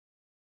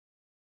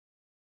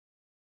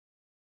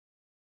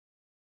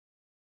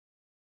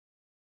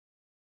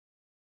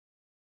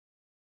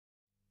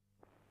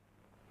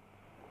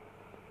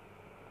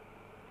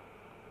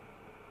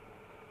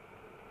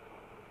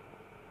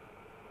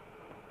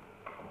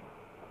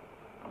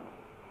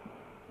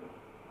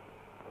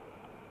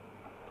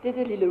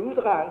Dette lille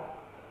uddrag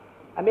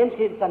af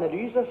menneskehedens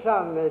analyser,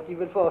 som de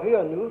vil få at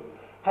høre nu,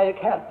 har jeg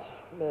kaldt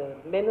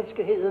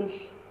menneskehedens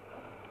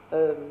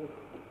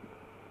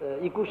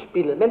i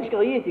gudsbilledet,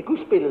 menneskeriget i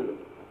gudsbilledet.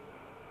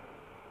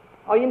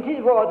 Og i en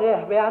tid, hvor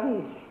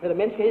verden, eller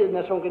menneskeheden,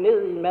 er sunket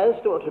ned i en meget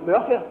stort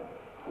mørke,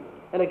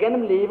 eller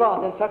gennemlever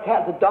den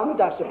såkaldte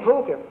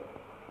dommedagsepoke,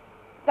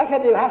 der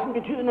kan det jo have sådan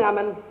betydning, at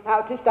man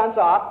har til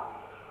standser op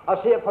og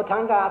ser på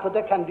tankearter,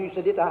 der kan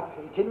lyse lidt op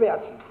i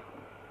tilværelsen.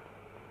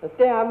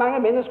 Der er mange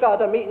mennesker,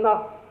 der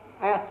mener,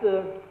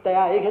 at der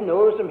er ikke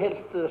noget som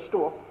helst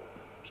stor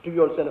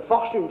styrelse eller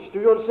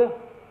forsynsstyrelse,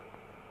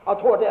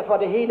 og tror derfor, at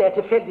det hele er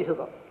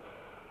tilfældigheder.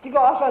 De går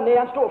også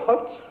nær en stor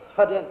frygt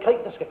for den krig,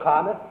 der skal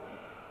komme,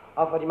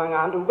 og for de mange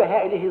andre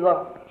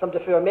ubehageligheder, som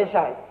det fører med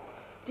sig.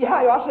 De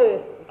har jo også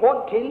grund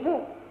til det,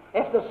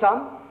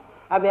 eftersom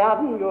at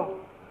verden jo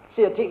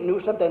ser ting nu,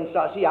 som den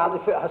så at sige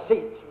aldrig før har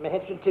set, med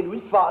hensyn til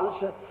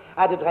udfoldelse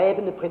af det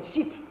dræbende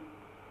princip.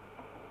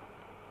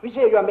 Vi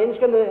ser jo, at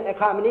menneskene er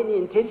kommet ind i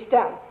en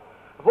tilstand,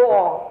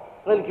 hvor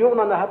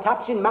religionerne har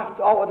tabt sin magt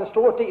over den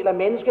store del af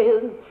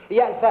menneskeheden, i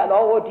hvert fald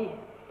over de,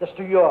 der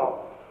styrer,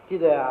 de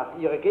der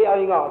i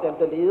regeringer, og dem,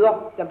 der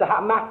leder, dem, der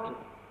har magten.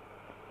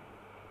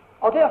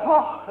 Og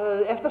derfor,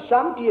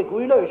 eftersom de er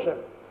gudløse,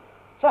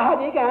 så har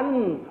de ikke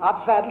anden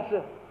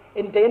opfattelse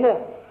end denne,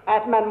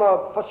 at man må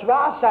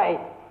forsvare sig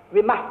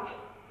ved magt.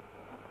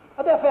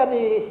 Og derfor er det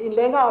i en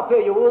længere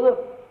periode,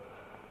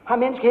 har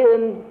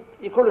menneskeheden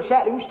i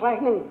kolossal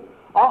udstrækning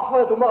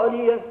offret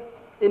umådelige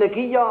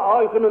energier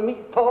og økonomi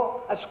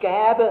på at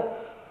skabe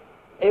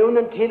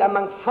evnen til at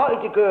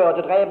mangfoldiggøre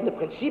det dræbende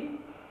princip,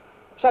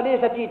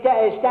 således at de i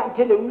dag er i stand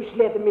til at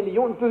udslette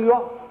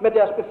millionbyer med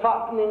deres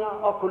befolkninger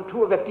og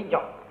kulturværdier,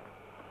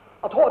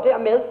 og tror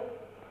dermed,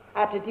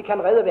 at de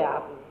kan redde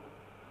verden.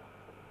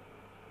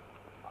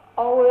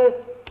 Og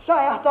så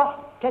er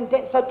der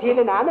tendenser til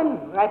en anden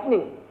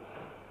retning.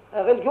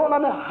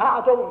 Religionerne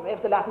har dog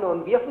efterladt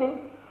nogen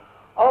virkning,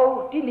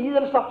 og de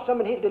lidelser,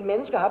 som en hel del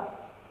mennesker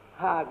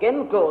har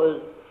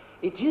gennemgået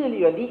i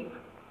tidligere liv,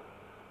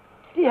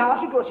 de har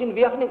også gjort sin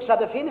virkning, så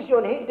der findes jo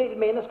en hel del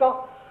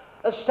mennesker,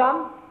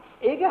 som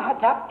ikke har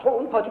tabt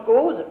troen på det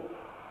gode,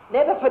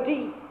 netop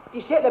fordi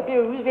de selv er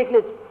blevet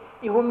udviklet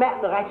i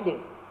human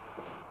retning.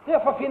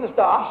 Derfor findes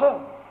der også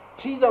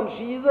side om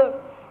side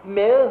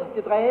med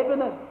det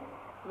dræbende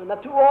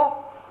natur,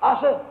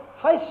 også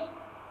frisk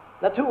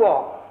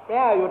natur. Der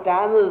er jo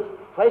dannet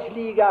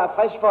friskligaer,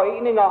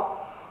 friskforeninger,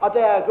 og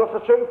der er gjort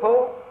forsøg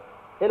på,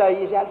 eller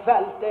i hvert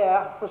fald der er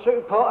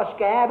forsøg på at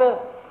skabe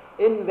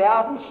en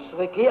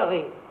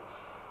verdensregering.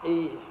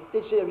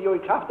 Det ser vi jo i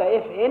kraft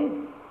af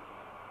FN.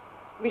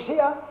 Vi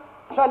ser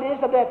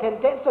således, at der er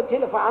tendenser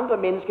til at forandre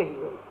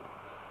menneskeheden.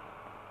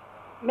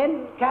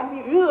 Men kan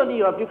vi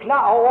yderligere blive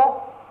klar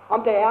over,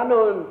 om der er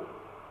noget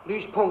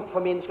lyspunkt for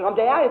mennesker, om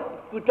der er et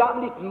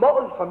guddommeligt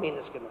mål for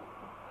menneskene?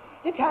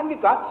 Det kan vi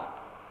godt.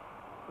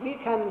 Vi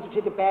kan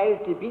se tilbage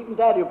til Bibelen,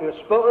 der er det jo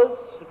blevet spået,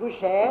 så Gud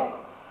sagde,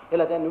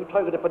 eller den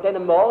udtrykker det på denne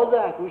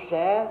måde, at Gud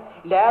sagde,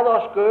 lad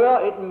os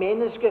gøre et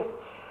menneske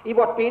i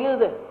vort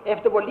billede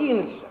efter vor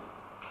lignelse.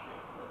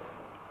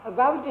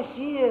 Hvad vil det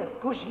sige,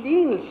 Guds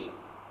lignelse?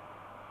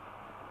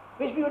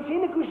 Hvis vi vil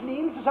finde Guds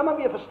lignelse, så må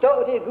vi forstå,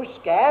 at det er Guds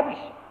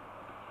skabelse.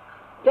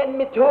 Den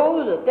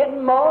metode,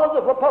 den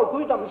måde, hvorpå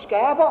guddommen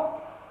skaber,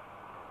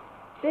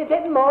 det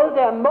er den måde,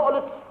 der er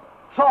målet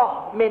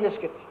for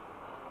mennesket.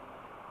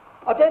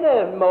 Og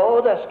denne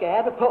måde, der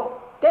skaber på,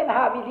 den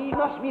har vi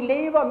lige os. Vi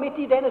lever midt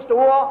i denne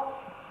store,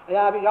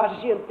 jeg vil også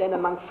sige, denne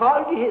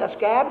mangfoldighed af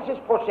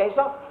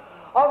skabelsesprocesser.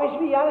 Og hvis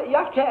vi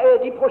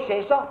iagttager de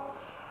processer,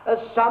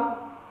 som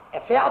er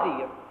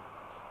færdige,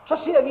 så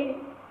ser vi,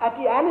 at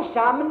de alle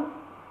sammen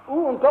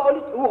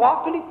uundgåeligt,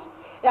 urokkeligt,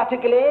 er til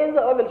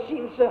glæde og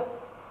velsignelse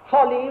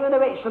for levende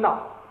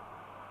væsener.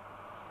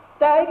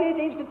 Der er ikke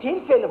et eneste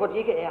tilfælde, hvor de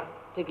ikke er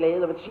til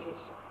glæde og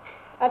velsignelse.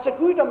 Altså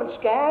guddommens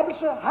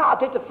skabelse har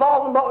dette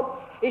formål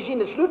i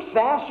sine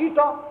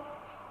slutfærdshytter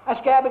at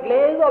skabe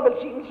glæde og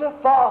velsignelse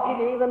for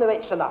de levende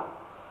væsener.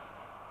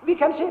 Vi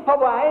kan se på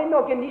vores egne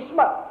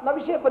organismer, når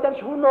vi ser på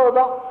dens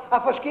hundreder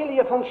af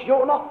forskellige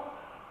funktioner,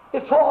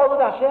 befordret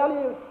af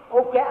særlige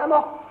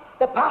organer,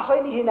 der passer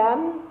ind i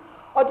hinanden,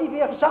 og de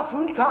virker så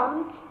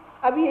fuldkomment,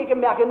 at vi ikke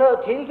mærker noget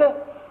til det.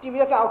 De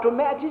virker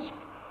automatisk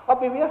og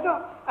bevirker,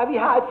 at vi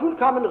har et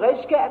fuldkomment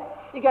redskab,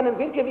 igennem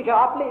hvilket vi kan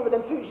opleve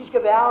den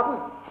fysiske verden.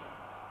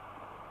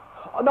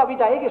 Og når vi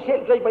da ikke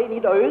selv griber ind i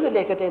det og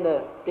ødelægger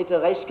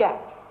dette redskab.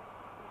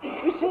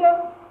 Vi ser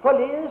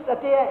således, at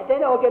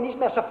denne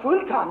organisme er så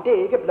fuldkommen. Det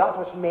er ikke blot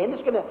hos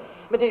menneskene,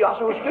 men det er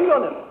også hos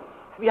dyrene.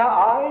 Vi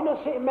har øjne at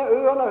se med,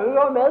 ørerne og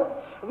høre med.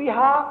 Vi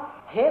har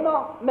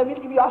hænder, med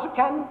hvilke vi også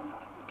kan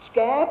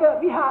skabe.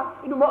 Vi har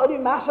en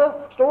umådelig masse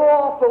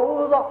store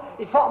goder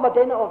i form af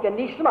denne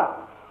organismer.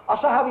 Og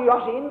så har vi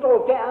også indre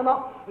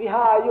organer. Vi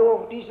har jo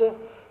disse,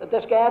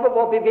 der skaber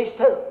vores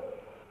bevidsthed.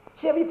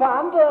 Ser vi på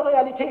andre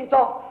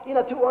realiteter i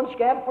naturens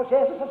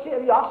skabeprocesser, så ser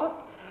vi også,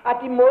 at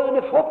de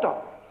modne frugter,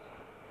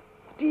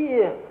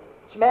 de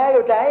smager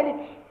jo dejligt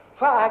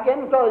fra at have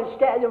gennemgået et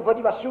stadium, hvor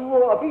de var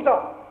sure og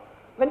bitter.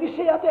 Men vi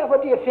ser der, hvor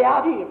de er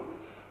færdige,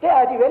 der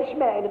er de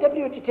velsmagende, der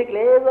bliver de til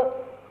glæde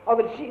og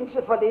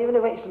velsignelse for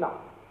levende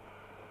væsener.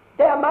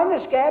 Der er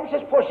mange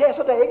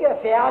skabelsesprocesser, der ikke er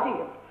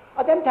færdige,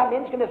 og dem tager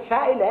menneskene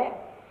fejl af.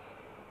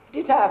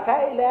 De tager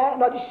fejl af,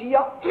 når de siger,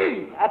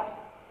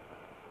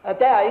 at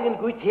der er ikke en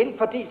Gud til,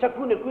 fordi så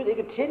kunne Gud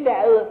ikke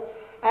tillade,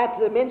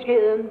 at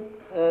menneskeheden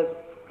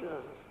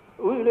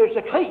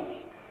udløser krig.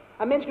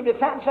 At mennesket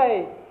befandt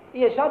sig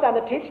i en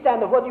sådan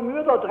tilstand, hvor de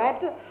myrdede og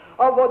dræbte,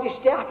 og hvor de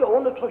stærke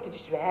undertrykte de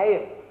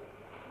svage.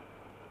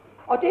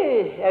 Og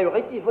det er jo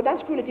rigtigt. Hvordan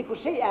skulle de kunne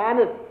se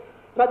andet,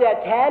 når der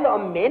er tale om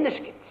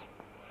mennesket?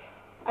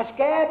 At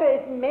skabe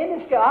et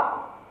menneske op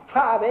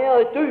fra at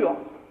være et dyr,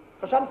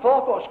 for sådan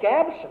foregår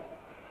skabelse.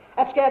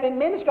 At skabe et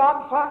menneske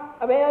op fra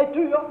at være et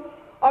dyr,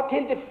 og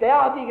til det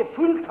færdige,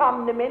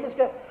 fuldkommende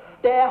menneske,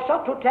 der er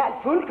så totalt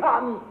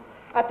fuldkommen,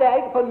 at der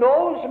ikke på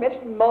nogen som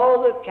helst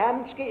måde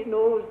kan ske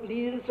noget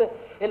lidelse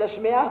eller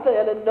smerte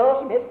eller noget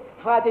som helst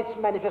fra dets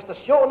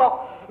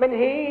manifestationer, men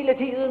hele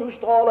tiden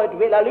udstråler et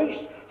væld af lys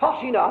for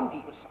sine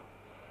omgivelser.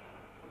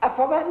 At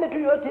forvandle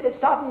dyret til et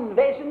sådan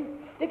væsen,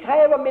 det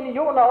kræver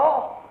millioner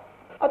år,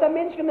 og da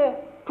menneskene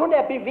kun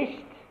er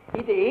bevidst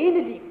i det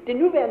ene liv, det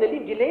nuværende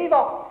liv, de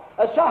lever,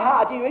 og så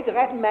har de jo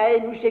ikke ret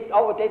meget udsigt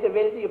over dette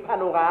vældige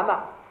panorama.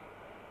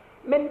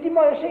 Men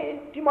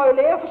de må jo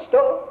lære at forstå,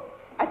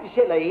 at de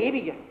selv er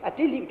evige, at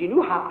det liv, de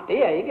nu har,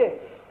 det er ikke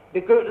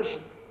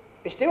begyndelsen.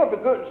 Hvis det var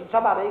begyndelsen, så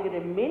var der ikke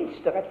det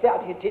mindste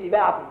retfærdighed til i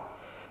verden.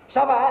 Så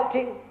var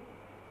alting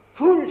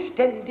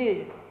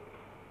fuldstændig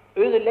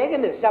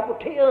ødelæggende,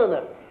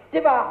 saboterende.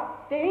 Det var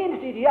det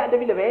eneste ideal, der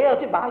ville være,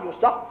 det var jo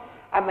så,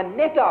 at man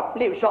netop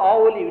blev så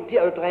overlevet til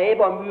at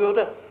dræbe og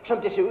myrde, som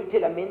det ser ud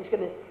til, at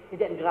menneskene i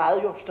den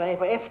grad jo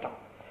stræber efter.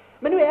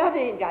 Men nu er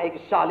det engang ikke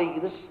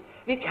således.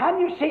 Vi kan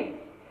jo se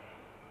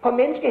på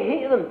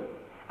menneskeheden,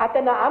 at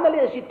den er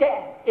anderledes i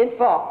dag end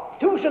for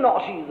 1000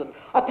 år siden.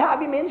 Og tager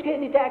vi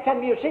menneskeheden i dag,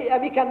 kan vi jo se,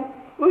 at vi kan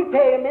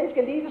udpege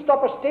menneskelivet, står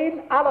på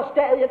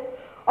stenalderstadiet,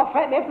 og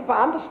frem efter på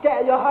andre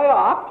stadier højere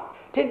op,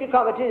 til vi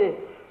kommer til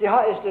det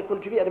højeste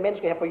kultiverede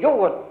menneske her på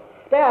jorden.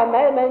 Der er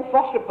meget en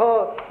forskel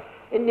på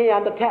en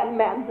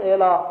neandertalmand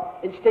eller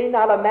en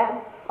stenaldermand,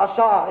 og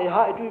så et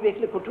højt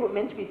udviklet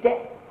kulturmenneske i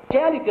dag.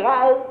 Særlig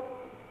grad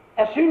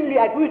er synlig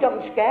af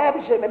guddommens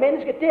skabelse med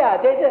mennesket, det er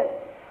dette,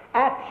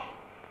 at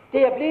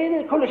det er blevet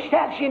et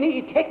kolossalt geni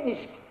i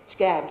teknisk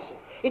skabelse,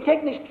 i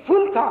teknisk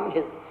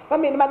fuldkommenhed. Hvad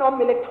mener man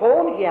om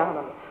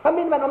elektronhjernerne? Hvad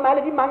mener man om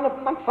alle de mange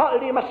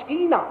mangfoldige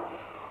maskiner?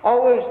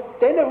 Og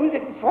denne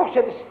udvikling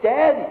fortsætter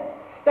stadig.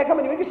 Der kan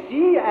man jo ikke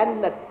sige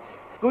andet, at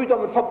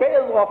guddommen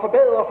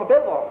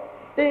forbedrer.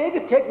 Det er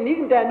ikke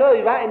teknikken, der er noget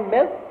i vejen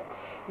med,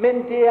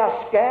 men det er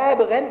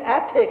skaberen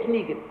af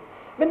teknikken.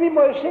 Men vi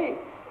må jo se,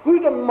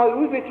 guddommen må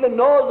udvikle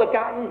noget ad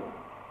gangen.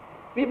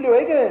 Vi bliver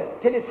ikke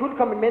til et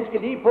fuldkommen menneske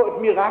lige på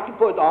et mirakel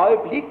på et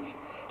øjeblik.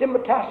 Det må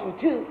tage sin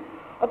tid.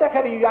 Og der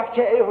kan vi jo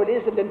jagtage og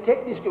læse den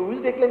tekniske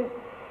udvikling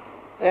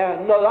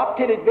nået op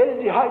til et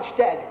vældig højt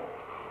stadie.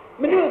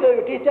 Men nu er det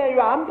jo det, der er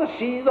jo andre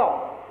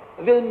sider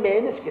ved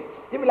mennesket.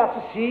 Det vil altså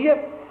sige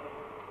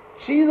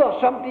sider,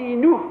 som de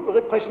nu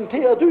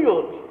repræsenterer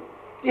dyret.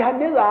 De har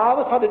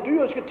nedarvet fra det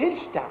dyriske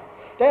tilstand.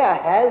 Der er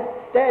had,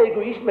 der er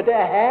egoisme, der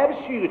er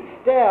havesyge,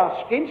 der er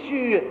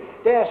skinsyge,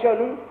 der er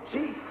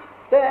jalousi.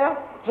 Der er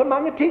så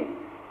mange ting,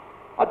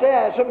 og der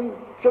er,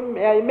 som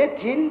er med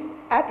til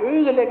at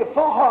ødelægge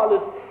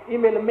forholdet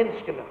imellem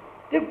menneskene.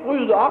 Det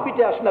bryder op i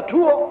deres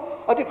natur,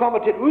 og det kommer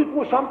til et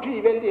udbrud,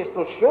 samtidig vældige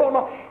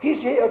eksplosioner.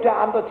 Hisse her og der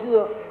andre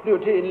tider bliver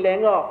til en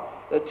længere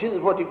tid,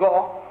 hvor de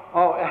går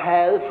og er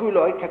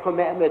hadefulde og ikke kan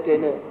komme af med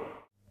denne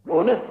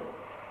onde.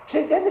 Så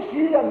denne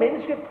side af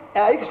mennesket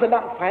er ikke så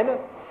langt fremme,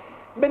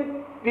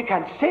 men vi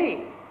kan se,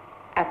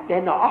 at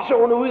den er også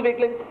under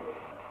udvikling.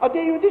 Og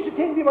det er jo disse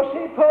ting, vi må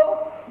se på,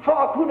 for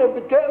at kunne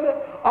bedømme,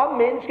 om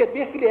mennesket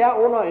virkelig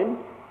er under en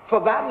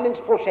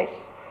forvandlingsproces.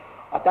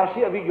 Og der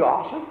ser vi jo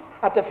også,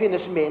 at der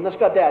findes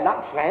mennesker, der er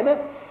langt fremme,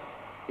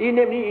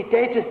 nemlig i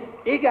dette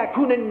ikke at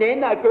kunne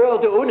nænde at gøre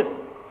det onde.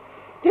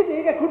 Det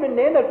ikke at kunne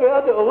nænde at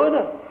gøre det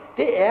onde,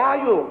 det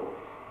er jo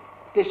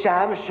det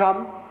samme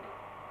som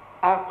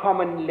at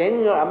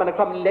man er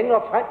kommet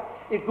længere frem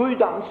i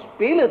guddommens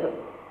billede.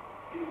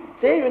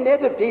 Det er jo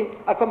netop det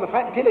at komme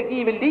frem til at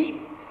give liv,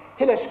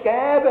 til at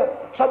skabe,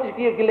 så det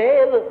giver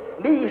glæde,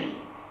 lys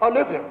og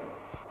lykke.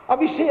 Og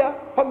vi ser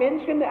på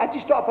menneskene, at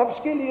de står på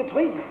forskellige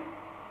trin.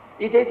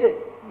 I dette,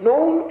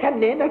 nogen kan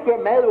nænde at gøre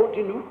meget ondt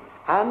endnu,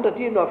 andre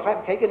de når frem,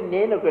 kan ikke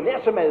nænde at gøre nær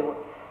så meget ondt.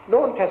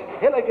 Nogen kan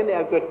heller ikke nænde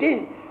at gøre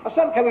det, og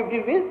sådan kan vi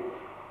blive ved.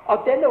 Og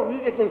denne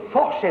udvikling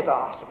fortsætter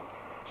altså.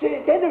 Så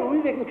denne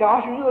udvikling kan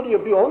også yderligere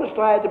blive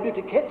understreget, det bliver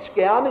til kendt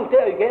skærning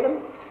derigennem,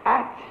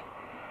 at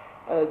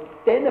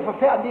denne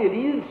forfærdelige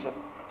lidelse,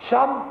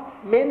 som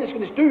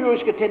menneskenes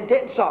dyriske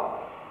tendenser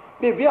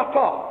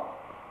bevirker,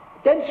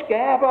 den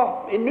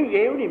skaber en ny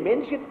evne i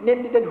mennesket,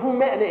 nemlig den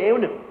humane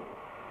evne.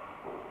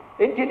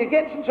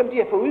 Intelligensen, som de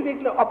har fået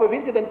udviklet, og på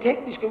hvilken den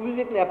tekniske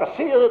udvikling er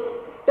baseret,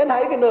 den har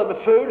ikke noget med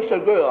følelse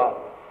at gøre.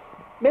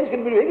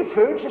 Menneskene vil jo ikke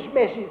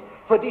følelsesmæssigt,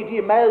 fordi de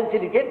er meget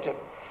intelligente.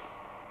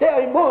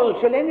 Derimod,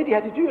 så længe de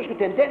har de dyriske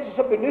tendenser,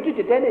 så benytter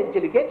de denne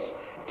intelligens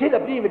til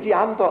at blive de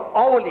andre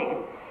overlegen,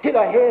 til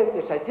at hæve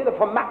sig, til at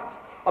få magt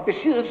og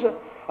besiddelse,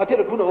 og til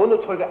at kunne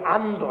undertrykke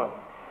andre.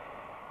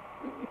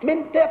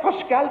 Men derfor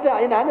skal der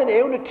en anden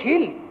evne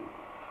til.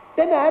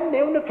 Den anden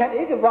evne kan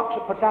ikke vokse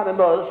på samme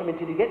måde som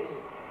intelligensen.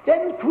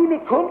 Den kunne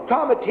kun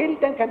komme til,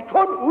 den kan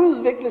kun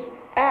udvikles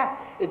af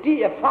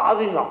de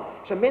erfaringer,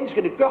 som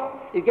menneskene gør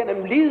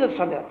igennem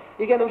lidelserne,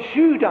 igennem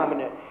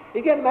sygdommene,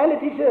 igennem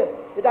alt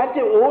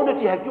det onde,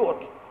 de har gjort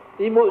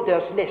imod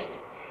deres næste.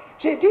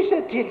 Se,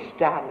 disse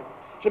tilstande,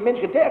 som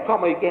mennesker der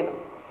kommer igennem,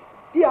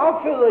 de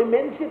afføder i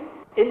mennesket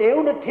en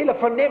evne til at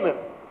fornemme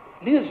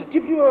lidelse.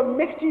 De bliver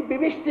mægtigt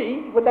bevidste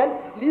i, hvordan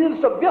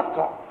lidelser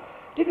virker.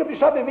 De kan blive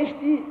så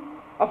bevidste i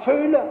at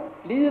føle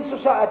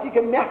lidelse, så at de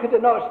kan mærke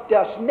det, når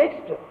deres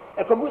næste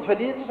er kommet ud fra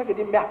lidelse, så kan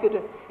de mærke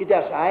det i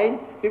deres egen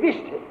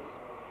bevidsthed.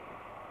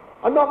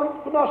 Og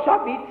når så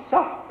vidt,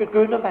 så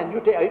begynder man jo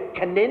der ikke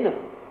kanende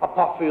og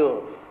påføre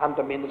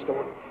andre mennesker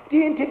ondt.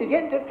 De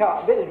intelligente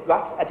ved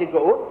godt, at det går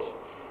ondt,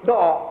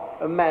 når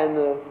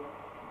man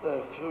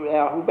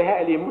er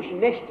ubehagelig mod sin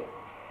næste.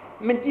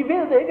 Men de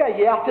ved det ikke af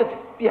hjertet.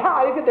 De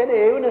har ikke denne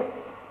evne,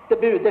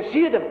 der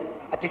siger dem,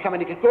 at det kan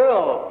man ikke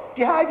gøre.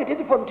 De har ikke det,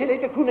 der får dem til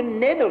ikke at kunne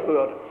nænde at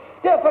gøre det.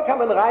 Derfor kan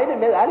man regne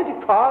med alle de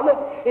kolde,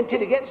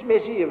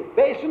 intelligensmæssige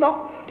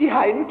væsener. De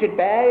har endnu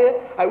tilbage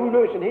at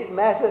udløse en hel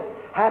masse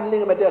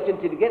handlinger med deres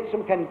intelligens,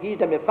 som kan give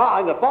dem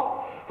erfaringer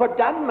for,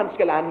 hvordan man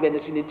skal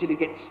anvende sin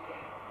intelligens.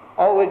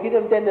 Og give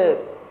dem denne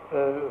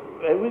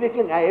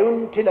udvikling af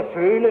evnen til at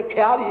føle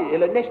kærlighed,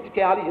 eller næste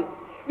kærlighed.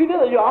 Vi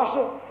ved jo også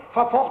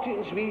fra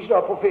fortidens viser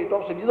og profeter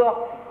og så videre,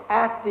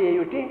 at det er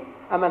jo det,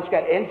 at man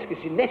skal elske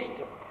sin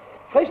næste.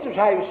 Kristus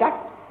har jo sagt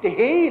det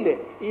hele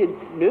i en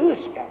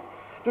nødskal.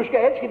 Du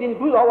skal elske din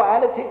Gud over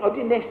alle ting, og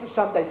din næste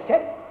som dig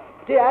selv.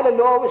 Det er alle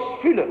loves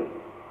fylde.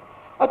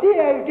 Og det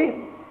er jo det.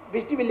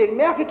 Hvis de vil lægge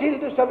mærke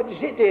til det, så vil de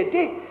se, det er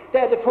det, der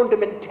er det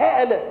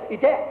fundamentale i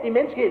dag i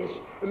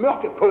menneskehedens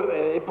mørke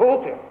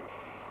epoke.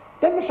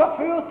 Den vil så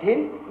føre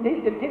til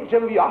den ting,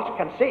 som vi også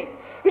kan se.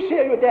 Vi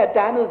ser jo, der er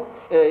dannet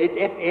et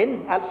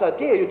FN, altså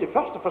det er jo det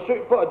første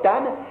forsøg på at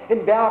danne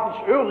en verdens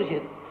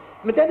øvrighed.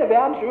 Men denne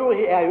verdens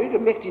øvrighed er jo ikke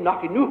mægtig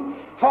nok endnu,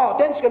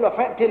 for den skal nå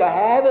frem til at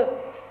have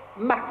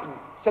magten.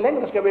 Så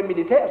længe der skal være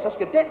militær, så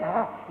skal den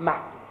have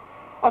magten.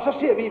 Og så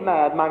ser vi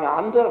med mange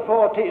andre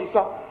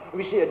foreteelser.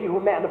 Vi ser de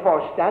humane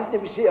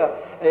foranstaltninger, vi ser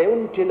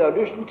evnen til at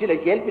lysten til at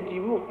hjælpe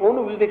de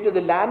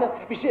underudviklede lande.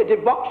 Vi ser, at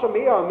det vokser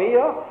mere og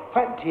mere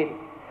frem til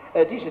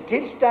disse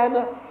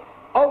tilstande.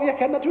 Og jeg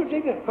kan naturligvis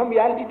ikke komme i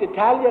alle de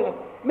detaljer,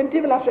 men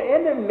det vil altså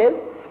ende med,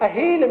 at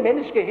hele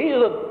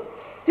menneskeheden,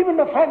 det vil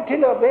nå frem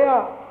til at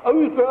være og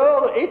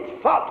udgøre et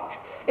folk,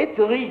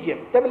 et rige.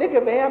 Der vil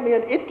ikke være mere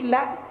end et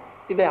land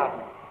i verden.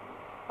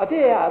 Og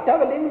der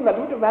vil ingen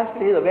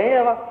valutavanskeligheder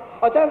være,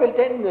 og der vil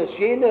den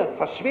gene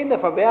forsvinde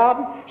fra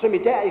verden, som i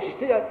dag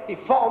eksisterer i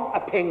form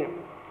af penge.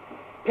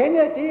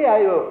 Penge, det er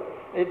jo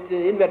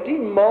en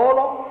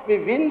værdimåler ved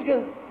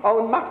hvilket,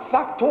 og en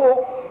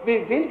magtfaktor ved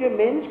hvilket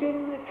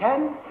mennesken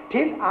kan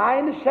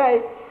tilegne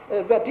sig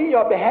værdier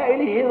og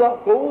behageligheder,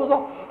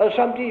 goder,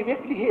 som de i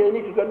virkeligheden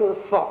ikke gør noget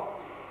for.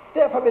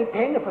 Derfor vil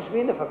penge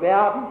forsvinde fra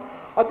verden,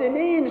 og den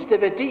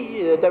eneste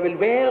værdi, der vil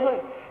være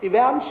i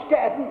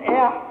verdensstaten,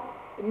 er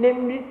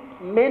nemlig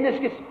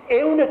menneskets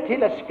evne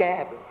til at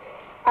skabe.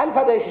 Alt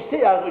hvad der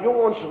eksisterer,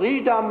 jordens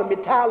rigdomme,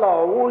 metaller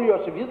og olie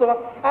osv.,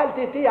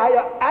 alt det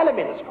ejer alle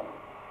mennesker.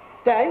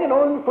 Der er ikke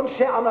nogen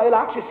koncerner eller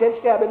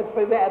aktieselskaber eller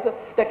private,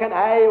 der kan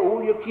eje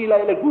oliekilder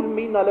eller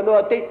guldminer eller noget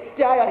af det.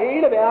 Det ejer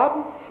hele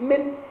verden,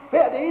 men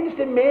hvert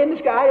eneste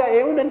menneske ejer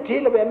evnen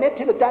til at være med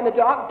til at danne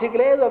det om til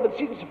glæde og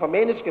velsignelse for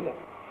menneskene.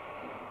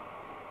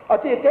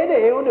 Og det er denne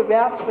evne,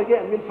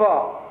 verdensregeringen vil få.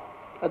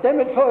 Og den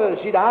vil få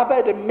sit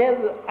arbejde med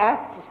at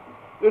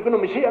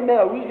økonomisere med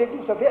at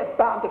udvikle, så hvert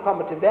barn, der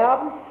kommer til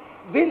verden,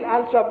 vil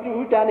altså blive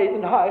uddannet i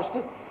den højeste,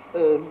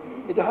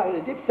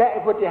 det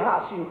fag, hvor det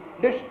har sin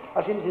lyst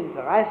og sin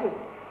interesse.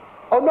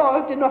 Og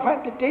når det når frem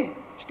til det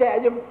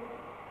stadium,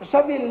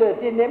 så vil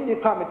det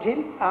nemlig komme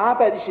til at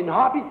arbejde i sin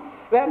hobby.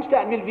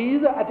 Verdensstaten vil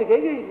vide, at det kan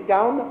ikke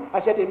gavne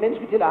at sætte et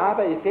menneske til at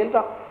arbejde i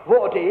felter,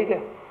 hvor det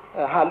ikke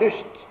har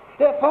lyst.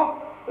 Derfor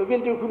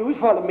vil det jo kunne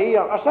udfolde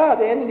mere, og så er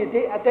det endelig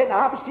det, at den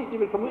arbejdstid, de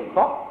vil komme ud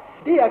for,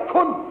 det er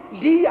kun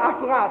lige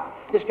akkurat,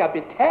 det skal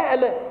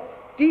betale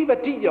de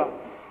værdier,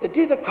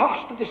 det der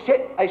koster det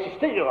selv at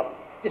eksistere.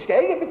 Det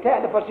skal ikke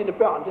betale for sine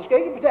børn, det skal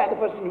ikke betale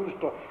for sin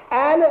hustru.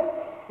 Alle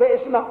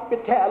væsener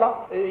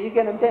betaler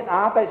igennem den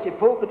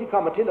arbejdsepoke, de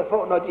kommer til at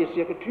få, når de er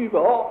cirka 20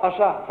 år, og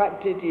så frem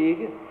til de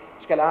ikke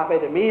skal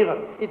arbejde mere.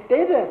 I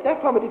dette, der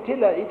kommer de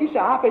til at, i disse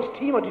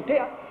arbejdstimer, de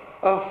der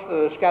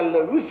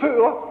skal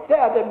udføre, der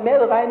er det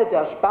medregnet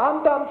deres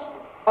barndoms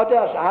og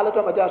deres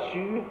alderdom og deres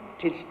syge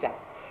tilstand.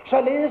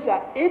 Således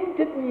at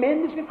intet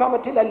menneske kommer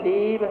til at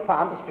leve på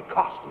andres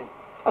bekostning.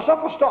 Og så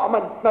forstår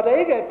man, når der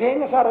ikke er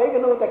penge, så er der ikke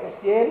noget, der kan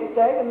stjæle.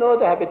 Der er ikke noget,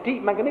 der har værdi.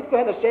 Man kan ikke gå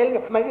hen og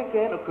sælge, man kan ikke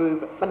gå hen og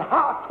købe. Man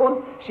har kun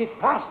sit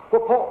pas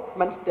på,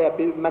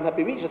 man har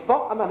beviset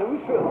for, at man har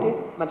udført det,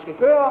 man skal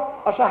gøre,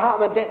 og så har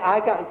man den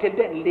adgang til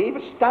den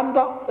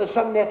levestandard,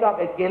 som netop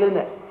er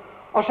gældende.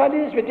 Og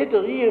således vil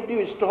dette rige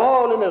blive et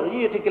strålende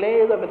rige til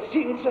glæde og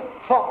velsignelse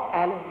for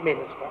alle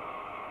mennesker.